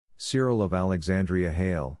Cyril of Alexandria.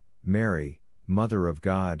 Hail, Mary, Mother of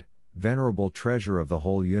God, venerable treasure of the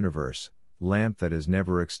whole universe, lamp that is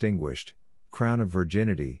never extinguished, crown of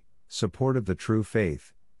virginity, support of the true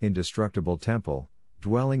faith, indestructible temple,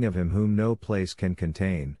 dwelling of him whom no place can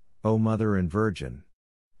contain, O Mother and Virgin.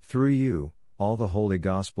 Through you, all the holy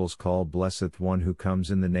Gospels call blessed one who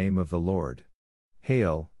comes in the name of the Lord.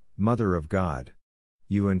 Hail, Mother of God!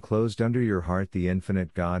 You enclosed under your heart the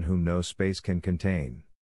infinite God whom no space can contain.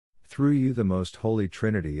 Through you the Most Holy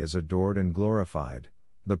Trinity is adored and glorified,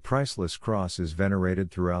 the priceless cross is venerated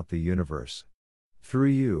throughout the universe.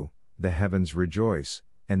 Through you, the heavens rejoice,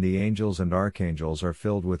 and the angels and archangels are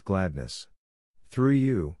filled with gladness. Through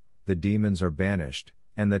you, the demons are banished,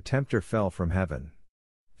 and the tempter fell from heaven.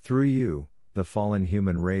 Through you, the fallen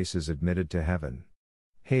human race is admitted to heaven.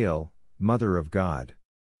 Hail, Mother of God!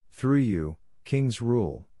 Through you, kings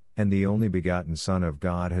rule, and the only-begotten Son of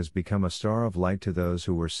God has become a star of light to those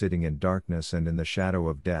who were sitting in darkness and in the shadow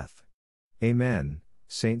of death. Amen.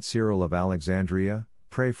 Saint Cyril of Alexandria,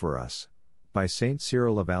 pray for us. By Saint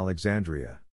Cyril of Alexandria.